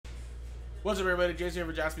What's up, everybody? Jason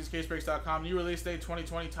here for JaspysCaseBreaks.com. New release date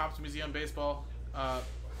 2020 Topps Museum Baseball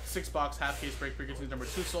 6-box half case break. Frequency number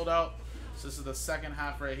 2 sold out. So this is the second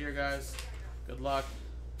half right here, guys. Good luck.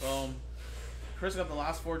 Boom. Chris got the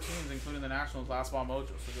last 4 teams, including the Nationals last ball mojo.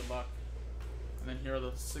 So good luck. And then here are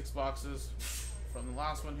the 6 boxes from the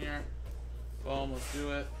last one here. Boom. Let's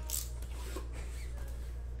do it.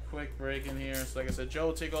 Quick break in here. So like I said, Joe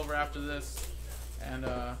will take over after this, and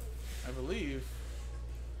I believe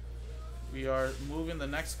we are moving the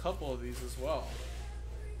next couple of these as well.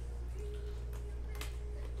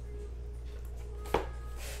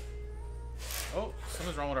 Oh,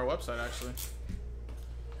 something's wrong with our website, actually.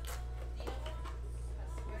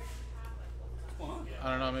 I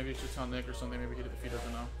don't know, maybe you should tell Nick or something, maybe if he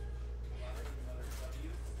doesn't know.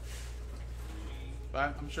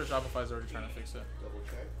 But I'm sure Shopify's already trying to fix it. Double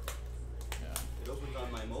check. Yeah. It opens on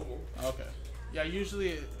my mobile. Okay. Yeah,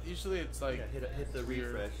 usually it's like, yeah, hit the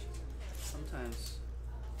weird. refresh. Sometimes.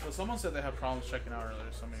 Well, someone said they had problems checking out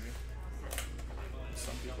earlier, so maybe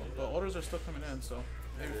some people. But orders are still coming in, so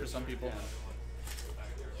maybe for some people.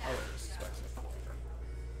 Yeah. Oh, this is spicy.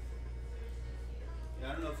 Yeah,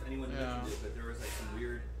 I don't know if anyone mentioned it, but there was like some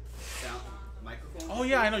weird sound microphone. Oh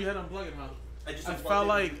yeah, I know you had to unplug it, huh? I felt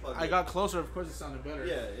like I got closer. Of course, it sounded better.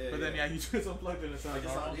 Yeah. But then, yeah, you just unplugged it and it sounded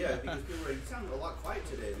normal. Yeah, because people were like, you sounded a lot quiet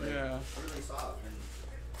today. Like, yeah. really soft. And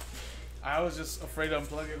I was just afraid to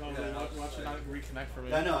unplug it and I was like, watch it not reconnect for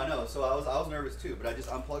me. I know. So I was nervous too, but I just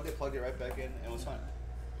unplugged it, plugged it right back in, and it was fine.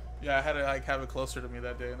 Yeah, I had to like have it closer to me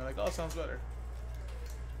that day, and they're like, "Oh, it sounds better."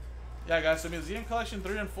 Yeah, guys. So Museum Collection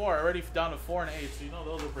 3 and 4 already down to 4 and 8, so you know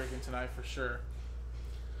those are breaking tonight for sure.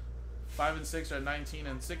 5 and 6 are 19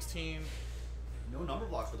 and 16. No number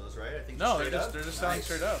block for those, right? I think no, they're just selling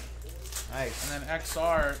straight up. Nice. And then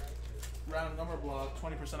XR random number block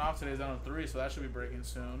 20% off today is down to 3, so that should be breaking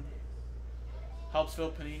soon.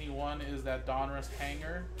 Helpsville Panini 1 is that Donruss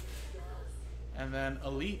hanger. And then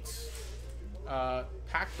Elite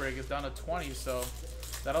pack break is down to 20, so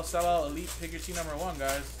that'll sell out Elite Pick Your Team number 1,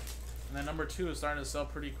 guys. And then number 2 is starting to sell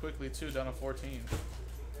pretty quickly too, down to 14.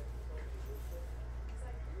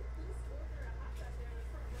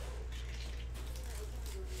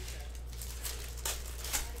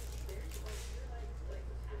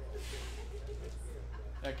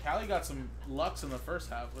 Yeah, Callie got some Lux in the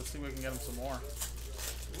first half. Let's see if we can get him some more.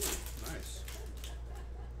 Ooh, nice.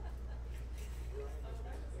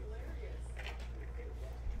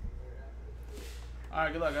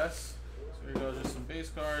 Alright, good luck, guys. So here goes just some base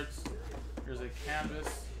cards. Here's a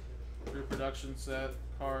canvas, reproduction set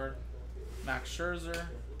card. Max Scherzer.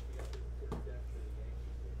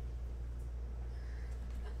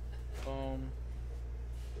 Boom.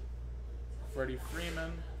 Freddie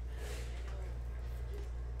Freeman.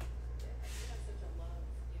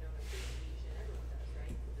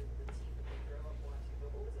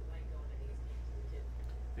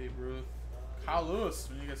 Babe Ruth. Kyle Lewis,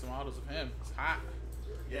 when you get some autos of him. It's hot.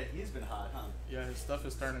 Yeah, he's been hot, huh? Yeah, his stuff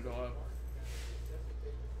is starting to go up.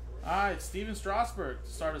 Alright, Steven Strasburg to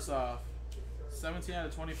start us off. 17 out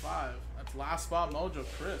of 25. That's last spot mojo.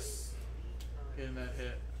 Chris getting that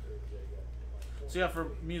hit. So yeah, for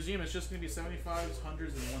Museum, it's just going to be 75s,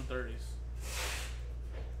 100s, and 130s.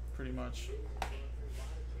 Pretty much.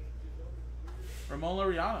 Ramon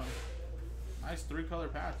Laureano. Nice 3-color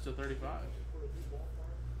patch to 35.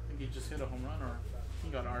 I think he just hit a home run, or he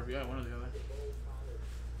got an RBI, one or the other.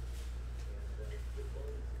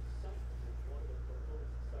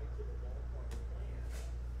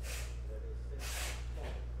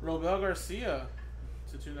 Robel Garcia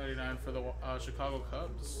to 299 for the Chicago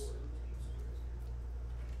Cubs.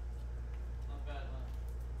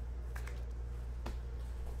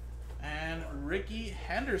 And Ricky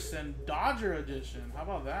Henderson, Dodger edition. How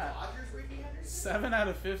about that? Dodgers Ricky Henderson? 7 out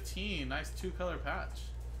of 15. Nice 2-color patch.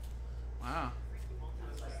 Wow.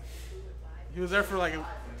 He was there for like a...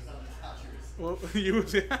 Well, he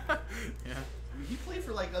was... yeah. He played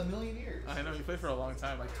for like a million years. I know, he played for a long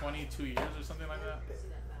time. Like 22 years or something like that.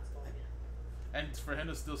 And for him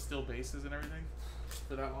to still steal bases and everything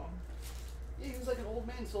for that long. Yeah, he was like an old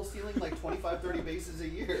man still stealing like 25, 30 bases a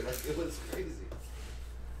year. Like, it was crazy.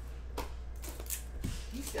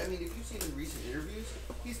 I mean, if you've seen in recent interviews,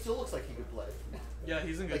 he still looks like he could play. Yeah,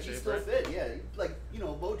 he's in good like, shape, he's still right? fit, yeah. Like, you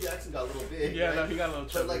know, Bo Jackson got a little big. Yeah, right? no, he got a little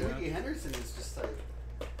chubby. But like, yeah. Ricky Henderson is just like...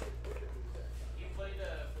 He played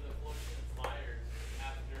for the Florida Flyers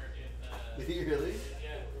after in... Did he really?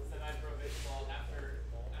 Yeah, semi-pro baseball after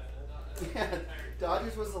Yeah,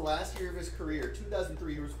 Dodgers was the last year of his career.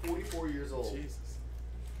 2003, he was 44 years old. Jesus.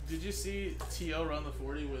 Did you see T.O. run the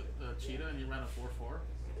 40 with Cheetah and he ran a 4.4?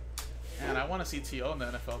 Man, I want to see T.O. in the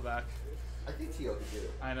NFL back. I think T.O. could do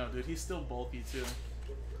it. I know, dude. He's still bulky too.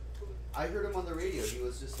 I heard him on the radio. He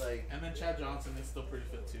was just like. And then Chad Johnson is still pretty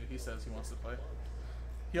fit too. He says he wants to play.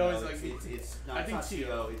 He always like. It's I think not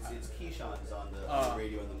T.O. It's Keyshawn's on the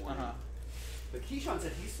radio in the morning. Uh-huh. But Keyshawn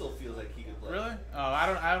said he still feels like he could play. Really? Oh, I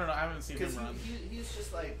don't know. I haven't seen him Because run. he's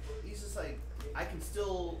just like I can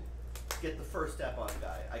still get the first step on a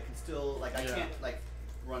guy. I can still I can't like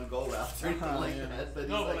run go routes or anything like that. But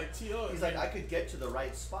no, he's but like T.O. He's like I could get to the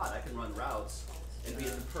right spot. I can run routes and be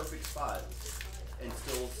at the perfect spot and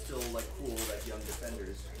still like fool like young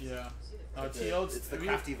defenders. Yeah. T.O. It's the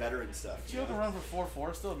crafty veteran stuff. T.O. can run for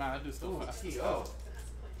 4.4 still. Man, that dude's still fast. T.O.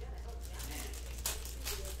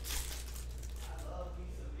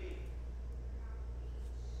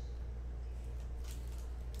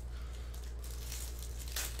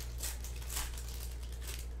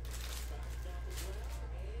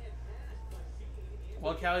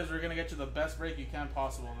 Well, Callies, we're gonna get you the best break you can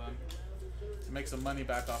possible then, to make some money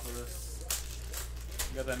back off of this.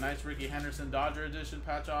 You got that nice Ricky Henderson Dodger edition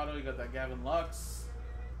patch auto. You got that Gavin Lux.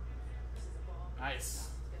 Nice.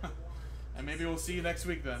 And maybe we'll see you next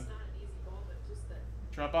week then.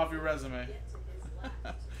 Drop off your resume.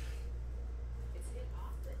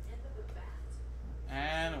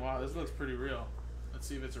 And wow, this looks pretty real. Let's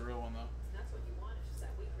see if it's a real one though.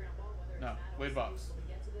 No, Wade Box.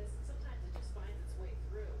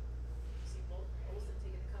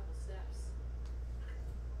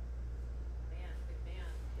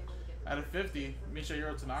 Out of 50,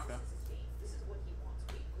 Michihiro Tanaka. This is what he wants.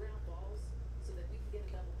 Weak ground balls so that we can get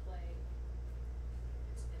a double play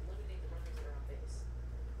and eliminate the runners that are on base.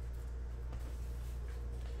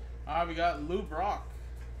 We got Lou Brock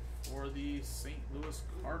for the St. Louis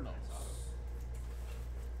Cardinals.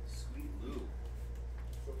 Sweet Lou.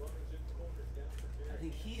 I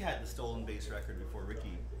think he had the stolen base record before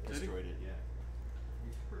Ricky destroyed it. Yeah.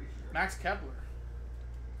 He's pretty sure. Max Kepler,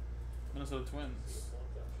 Minnesota Twins.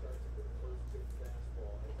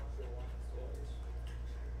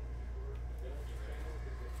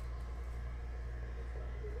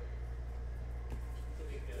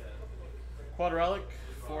 Quad Relic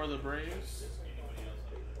for the Braves.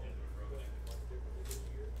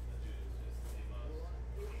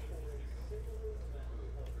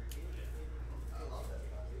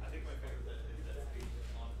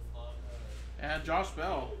 And Josh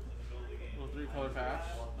Bell, little 3-color patch,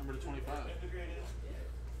 number 25.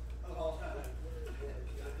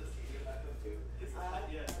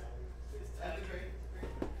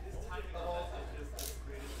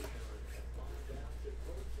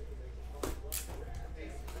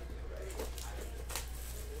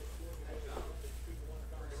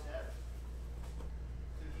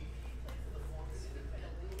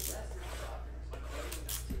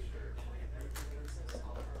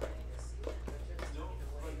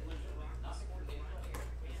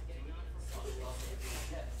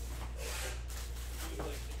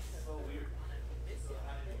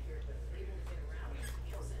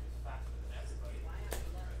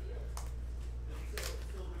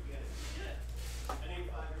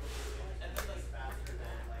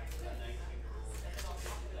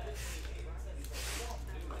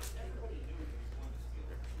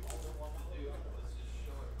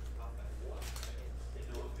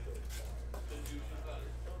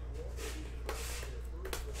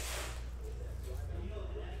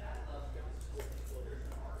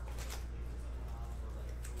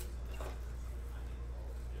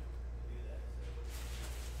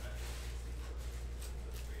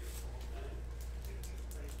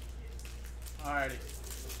 Alrighty.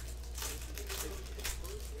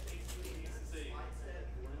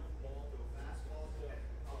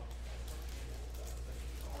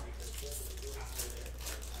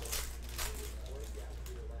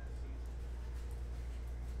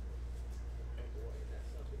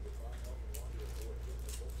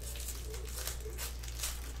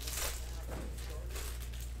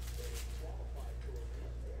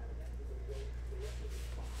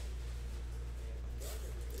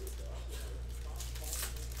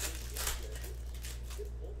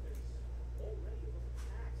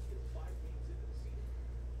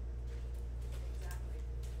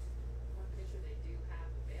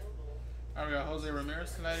 Alright, we got Jose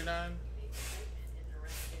Ramirez to 99.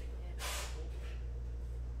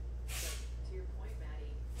 To your point,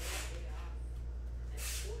 Maddie, way off at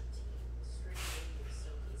 14 straight days, so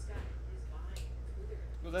he's got his mind who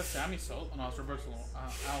they're Was that Sammy Sosa? Oh, no, it's Roberto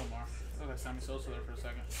Alomar. I thought that Sammy Sosa there for a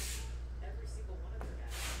second. every single one of their guys.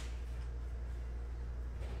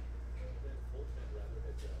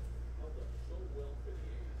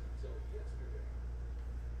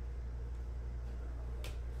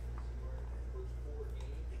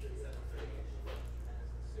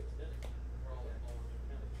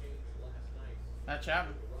 Matt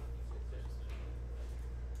Chapman.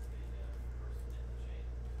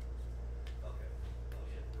 Okay.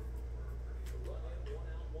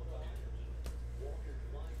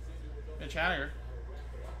 Mitch Haniger.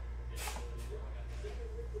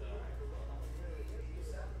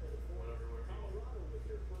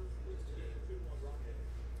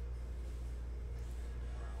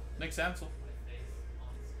 Nick Sansel.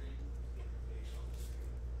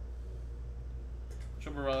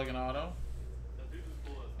 Triple relic and auto.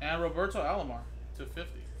 And Roberto Alomar to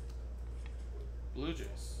 50. Blue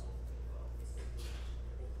Jays.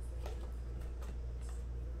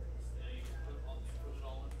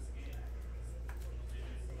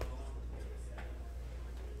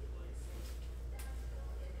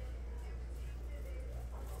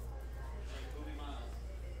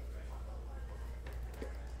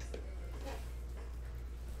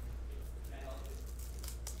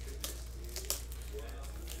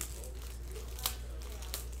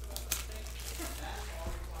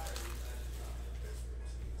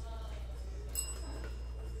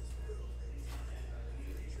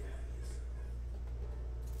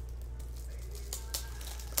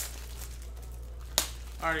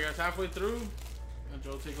 Alright, guys, halfway through. And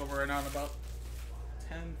Joe will take over right now in about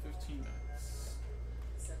 10-15 minutes.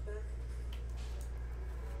 Setback?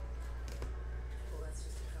 Well, that's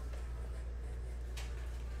just a comeback.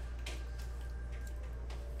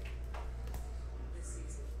 This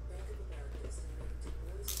season, Bank of America is donating to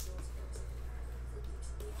Boys and Girls Clubs for each league they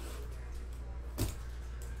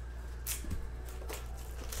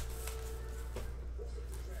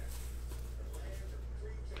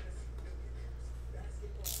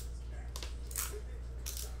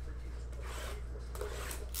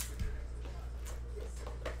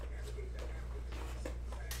interact.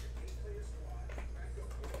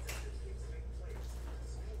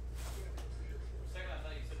 Second, I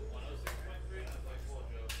thought you said 106.3, and I was like, whoa,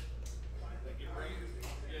 Joe. Like, your brain,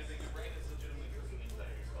 yeah, like your brain is legitimately cooking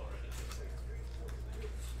inside your skull right now.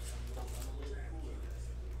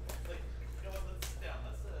 Like, you know what, let's sit down,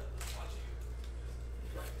 let's watch you.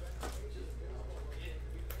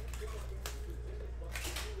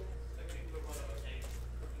 Like, can you put one of an egg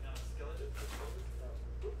cooking on a skillet?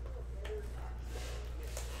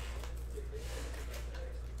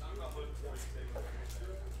 Knock on wood before you say what.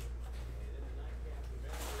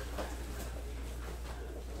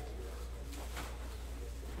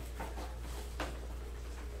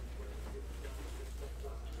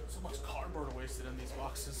 So much cardboard wasted in these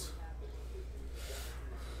boxes.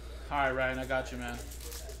 Alright, Ryan, I got you, man.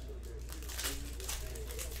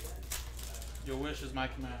 Your wish is my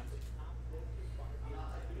command.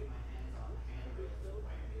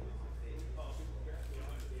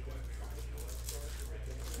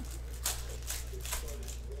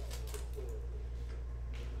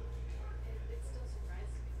 It still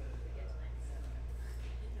surprises me when we get to 97.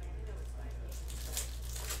 I know it's 5 games, but one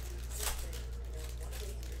of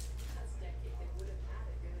those years, last decade, they would have had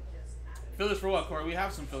it. They would have just added. Fillers for what, Corey? We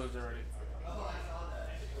have some fillers already. Oh, I saw that.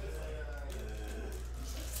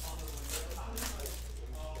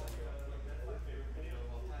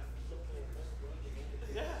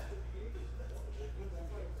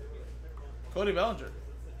 Cody Bellinger. Even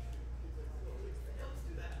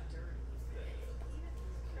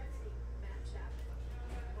crediting Matt Chapman,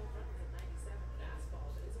 home run was a 97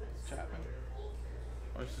 fastball, but it's been Chapman.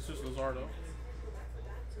 Or is this just Luzardo?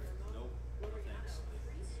 back to Ramon. Nope. Thanks.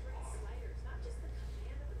 3 straight sliders, not just the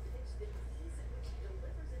command of the pitch, the ease in which he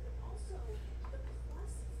delivers it, but also the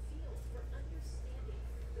plus feel for understanding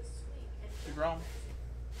the swing and DeGrom.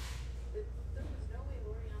 there was no way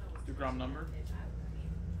Laureano was DeGrom number. pitch. I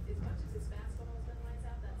mean, as much as his fastball has been lights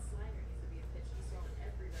out, that slider needs to be a pitch he's throwing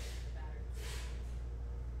every right in the batter.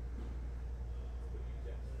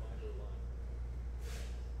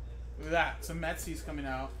 Look at that. Some Metsies coming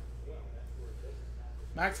out.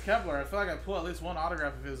 Max Kepler. I feel like I pull at least one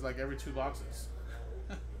autograph of his like every 2 boxes.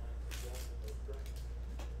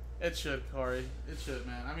 It should, Corey. It should,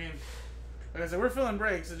 man. I mean, like I said, we're filling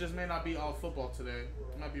breaks. It just may not be all football today.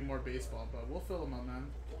 It might be more baseball, but we'll fill them up, man.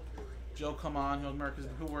 Joe, come on.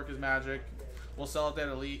 He'll work his magic. We'll sell it at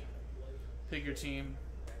Elite. Pick your team.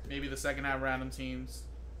 Maybe the second half random teams.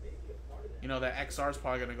 You know, that XR's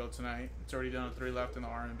probably going to go tonight. It's already down to 3 left in the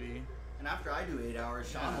R&B. And after I do 8 hours,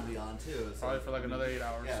 Sean will be on too. So Probably for like another 8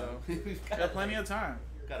 hours, yeah, so. we've Got plenty of time.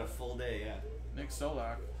 Got a full day, yeah. Nick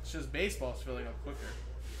Solak. It's just baseball's filling up quicker.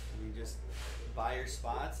 You just buy your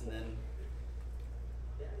spots and then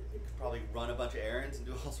you could probably run a bunch of errands and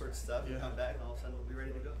do all sorts of stuff Yeah. and come back and all of a sudden we'll be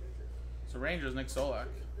ready to go. So Rangers, Nick Solak.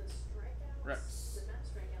 The strikeouts, Rex. the amount of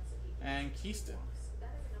strikeouts that he And Keaston.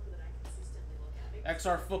 that is a number that I consistently look at.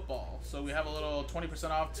 XR football. So we have a little 20%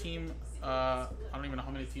 off team. I don't even know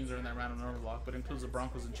how many teams are in that random number block, but it includes the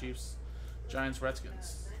Broncos and Chiefs, Giants,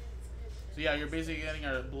 Redskins. So yeah, you're basically getting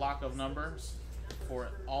a block of numbers for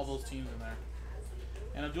all those teams in there.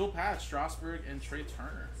 And a dual patch, Strasburg and Trey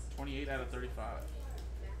Turner, 28 out of 35.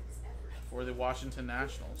 For the Washington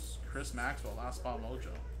Nationals, Chris Maxwell, last spot mojo.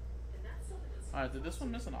 Alright, did this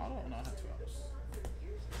one miss an auto? No, it had 2 autos.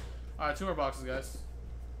 Alright, 2 more boxes, guys.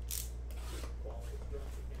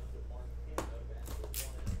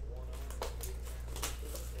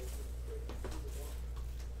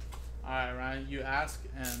 Alright, Ryan, you ask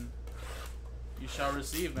and you shall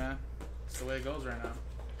receive, man. That's the way it goes right now.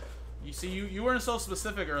 You see, you weren't so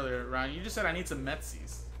specific earlier, Ryan. You just said I need some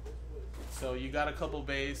Metsies. So you got a couple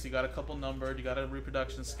base, you got a couple numbered, you got a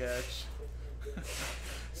reproduction sketch.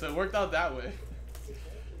 So it worked out that way.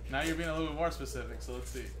 Now you're being a little bit more specific, so let's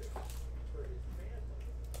see.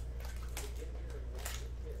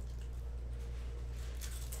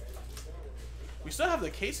 We still have the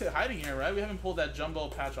case hit hiding here, right? We haven't pulled that jumbo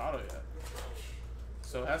patch auto yet.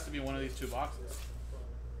 So it has to be one of these 2 boxes.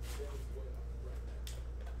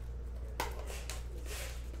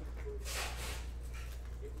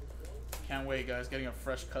 Can't wait, guys. Getting a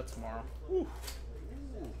fresh cut tomorrow. Woo.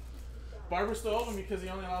 Barber's still open because he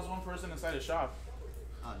only allows 1 person inside his shop.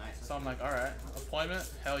 Oh, nice. So I'm like, alright. Appointment?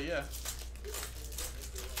 Hell yeah.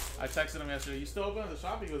 I texted him yesterday, you still open at the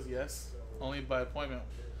shop? He goes, yes. Only by appointment.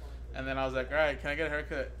 And then I was like, alright, can I get a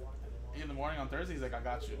haircut in the morning on Thursday? He's like, I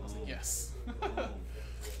got you. I was like, yes.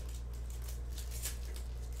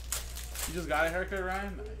 You just got a haircut,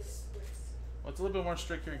 Ryan? Nice. Well, it's a little bit more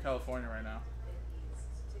strict here in California right now.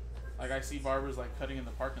 Like, I see barbers, like, cutting in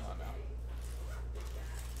the parking lot now.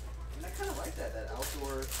 And I kind of like that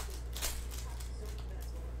outdoor,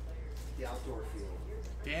 the outdoor feel.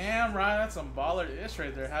 Damn, Ryan, that's some baller-ish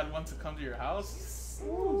right there. Had one to come to your house.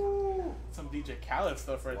 Ooh. Some DJ Khaled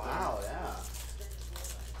stuff right there. Wow, yeah.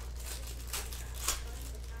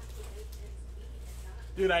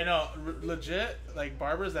 Dude, I know. Legit, like,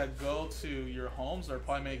 barbers that go to your homes are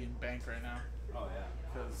probably making bank right now. Oh, yeah.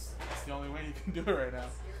 Because it's the only way you can do it right now.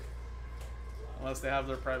 Unless they have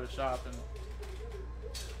their private shop. And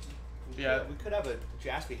yeah, we could have a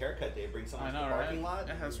Jaspy haircut day. Bring someone I know, to the parking right? lot.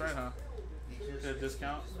 Yeah, that's right, huh? Just, Get a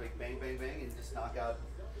discount. Just like bang, bang, bang, and just knock out.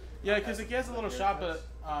 Yeah, because he has a little shop, but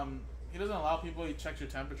he doesn't allow people. He checks your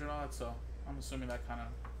temperature and all that, so I'm assuming that kind of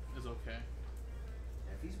is okay.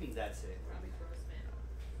 Yeah, if he's being that sick, I mean.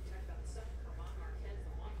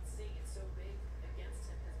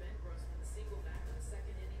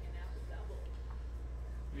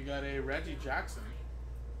 We got a Reggie Jackson.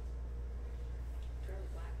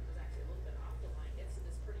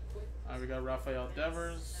 We got Rafael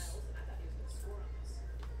Devers.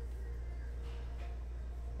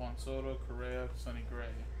 Juan Soto, Correa, Sonny Gray.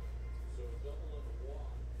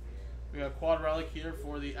 We got quad relic here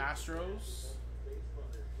for the Astros.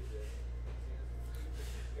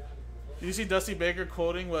 Did you see Dusty Baker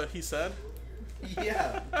quoting what he said?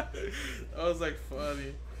 Yeah. That was like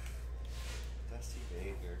funny. Dusty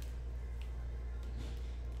Baker.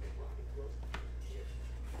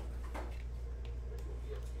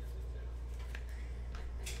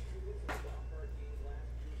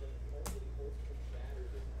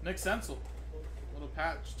 Nick Senzel. Little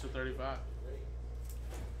patch to 35.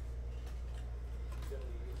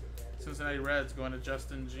 Cincinnati Reds going to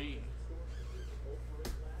Justin G.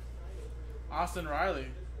 Austin Riley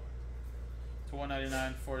to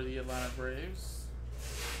 199 for the Atlanta Braves.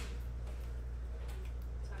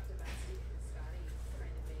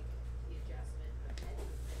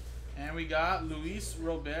 And we got Luis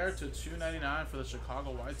Robert to 299 for the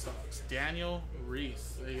Chicago White Sox. Daniel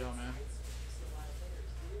Reese. There you go, man.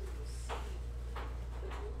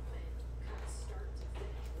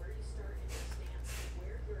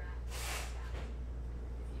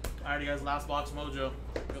 Alrighty, guys, last box mojo.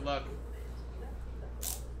 Good luck.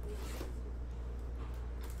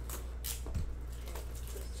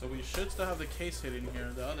 So we should still have the case hit in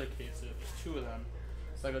here, the other case hit. There's 2 of them.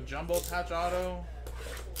 It's like a jumbo patch auto,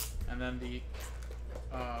 and then the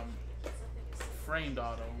framed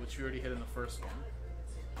auto, which we already hit in the first one.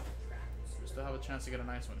 So we still have a chance to get a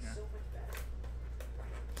nice one here.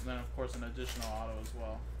 And then, of course, an additional auto as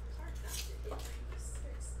well.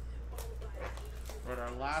 We're at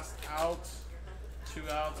our last out. 2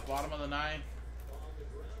 outs, bottom of the 9th.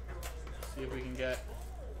 See if we can get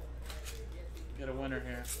a winner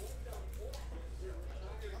here.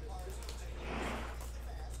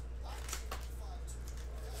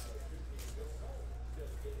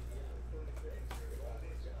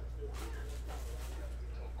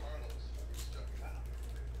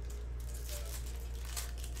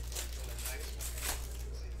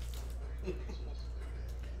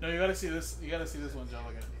 No, you gotta see this. You gotta see this one, John.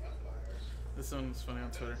 Look at it. This one's funny on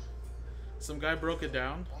Twitter. Some guy broke it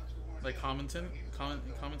down, like commentating.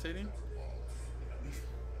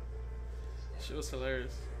 Shit was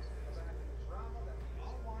hilarious.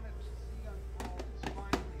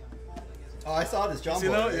 Oh, I saw this, John. See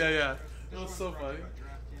that? Yeah, yeah. It was so funny.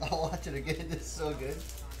 I'll watch it again. This is so good.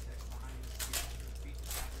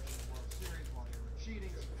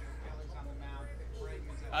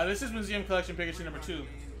 This is Museum Collection Pikachu number 2,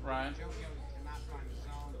 Ryan.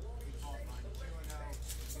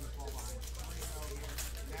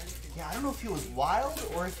 Yeah, I don't know if he was wild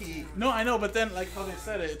or if he. No, I know, but then like how they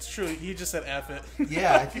said it, it's true. He just said F it.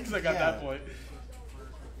 Yeah, I think he's like at that point.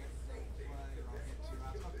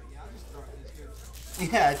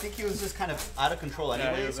 Yeah, I think he was just kind of out of control Yeah,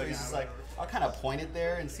 anyway, he was so like, he's just like, I'll kind of point it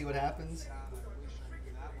there and see what happens.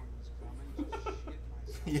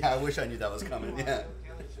 Yeah, I wish I knew that was coming. Yeah.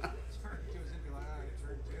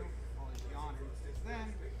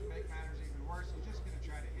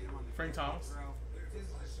 Frank Thomas. This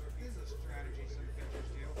is a strategy some pitchers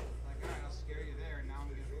do. Like, all right, I'll scare you there, and now I'm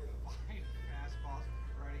going to fly fastballs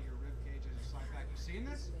right at your rib cage as you slide back. You seeing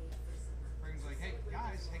this? Frank's like, hey,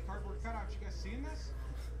 guys, hey, cardboard cutout, you guys seeing this?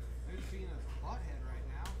 Dude's being a butthead right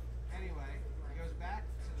now. Anyway, he goes back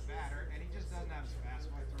to the batter, and he just doesn't have his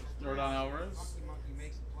fastball. He throws Jordan Alvarez. Monkey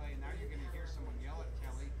makes the play, and now you're going to hear someone yell at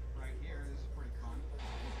Kelly right here. This is pretty fun.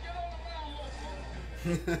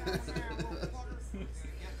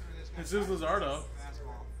 It's just Luzardo.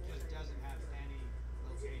 Fastball just doesn't have any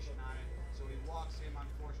location on it, so he walks him on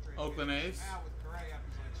 4 straight. Oakland A's. Now with Correa,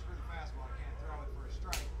 he's like, screw the fastball, I can't throw it for a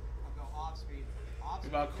strike. I'll go off speed. What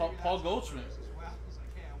about Paul Goldschmidt? As well. He's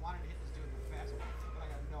like, hey, I wanted to hit this dude with a fastball, but I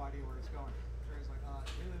got no idea where it's going. Correa's like,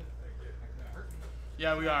 dude, that could hurt me.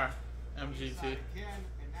 Yeah, we are. MGT. Again,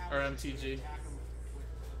 and now Or he's just MTG. gonna attack him with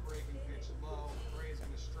the breaking pitch low. Correa's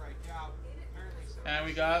gonna strike out. Apparently, And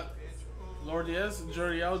we got Lourdes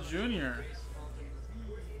Juriel Jr.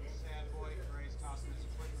 sad boy, Correa's tossing his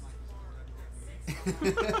equipment like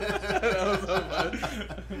That was so fun.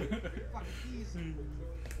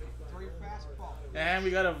 Throw your fastball. And we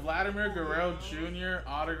got a Vladimir Guerrero Jr.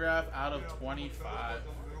 autograph out of 25.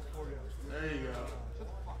 There you go.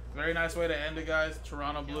 Very nice way to end it, guys.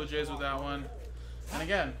 Toronto Blue Jays with that one. And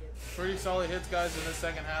again, pretty solid hits, guys, in the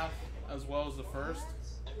second half as well as the first.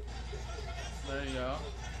 There you go.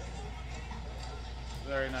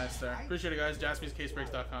 Very nice there. Appreciate it, guys.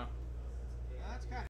 JaspysCaseBreaks.com.